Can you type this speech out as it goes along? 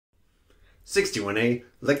61A,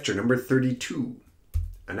 lecture number 32.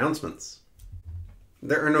 Announcements.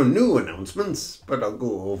 There are no new announcements, but I'll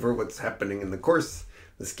go over what's happening in the course.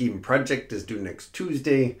 The scheme project is due next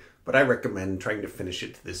Tuesday, but I recommend trying to finish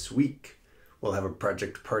it this week. We'll have a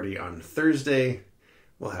project party on Thursday.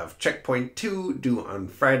 We'll have checkpoint 2 due on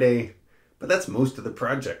Friday, but that's most of the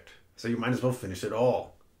project, so you might as well finish it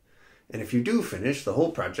all. And if you do finish the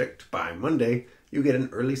whole project by Monday, you get an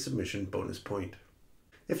early submission bonus point.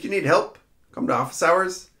 If you need help, come to office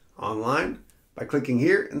hours online by clicking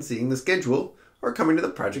here and seeing the schedule, or coming to the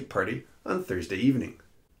project party on Thursday evening.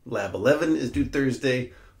 Lab 11 is due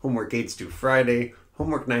Thursday, Homework 8 is due Friday,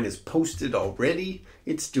 Homework 9 is posted already,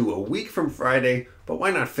 it's due a week from Friday, but why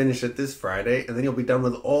not finish it this Friday and then you'll be done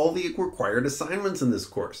with all the required assignments in this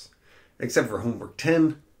course, except for Homework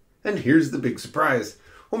 10. And here's the big surprise,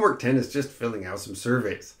 Homework 10 is just filling out some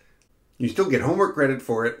surveys. You still get homework credit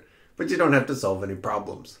for it, but you don't have to solve any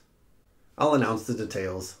problems. I'll announce the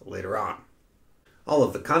details later on. All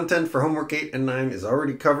of the content for Homework 8 and 9 is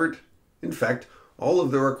already covered. In fact, all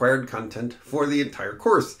of the required content for the entire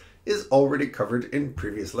course is already covered in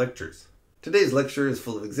previous lectures. Today's lecture is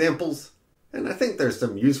full of examples, and I think there's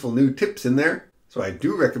some useful new tips in there, so I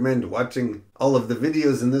do recommend watching all of the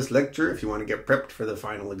videos in this lecture if you want to get prepped for the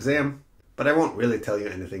final exam, but I won't really tell you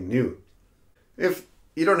anything new. If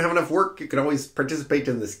you don't have enough work, you can always participate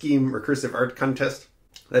in the Scheme Recursive Art Contest.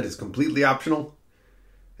 That is completely optional.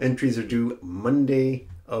 Entries are due Monday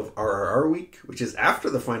of RRR week, which is after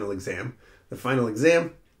the final exam. The final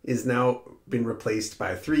exam is now been replaced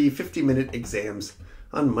by 3 50-minute exams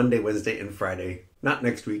on Monday, Wednesday, and Friday. Not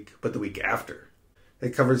next week, but the week after.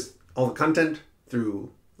 It covers all the content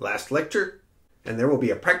through last lecture, and there will be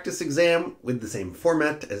a practice exam with the same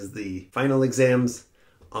format as the final exams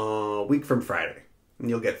a week from Friday. And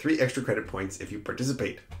you'll get 3 extra credit points if you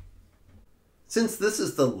participate. Since this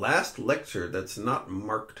is the last lecture that's not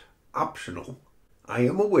marked optional, I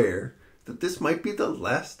am aware that this might be the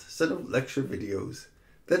last set of lecture videos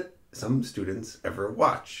that some students ever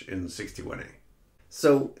watch in 61A.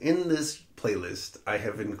 So in this playlist, I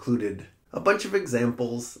have included a bunch of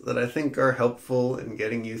examples that I think are helpful in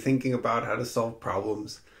getting you thinking about how to solve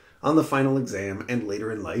problems on the final exam and later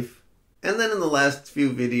in life. And then in the last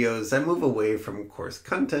few videos, I move away from course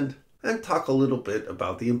content and talk a little bit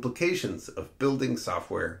about the implications of building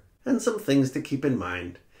software and some things to keep in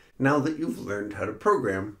mind now that you've learned how to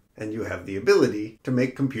program and you have the ability to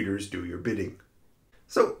make computers do your bidding.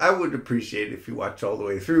 So I would appreciate if you watch all the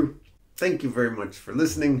way through. Thank you very much for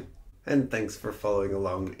listening, and thanks for following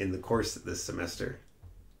along in the course this semester.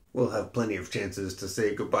 We'll have plenty of chances to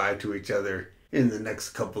say goodbye to each other in the next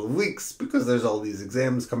couple of weeks because there's all these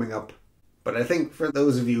exams coming up. But I think for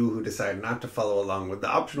those of you who decide not to follow along with the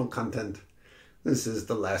optional content, this is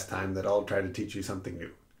the last time that I'll try to teach you something new.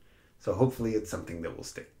 So hopefully it's something that will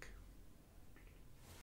stick.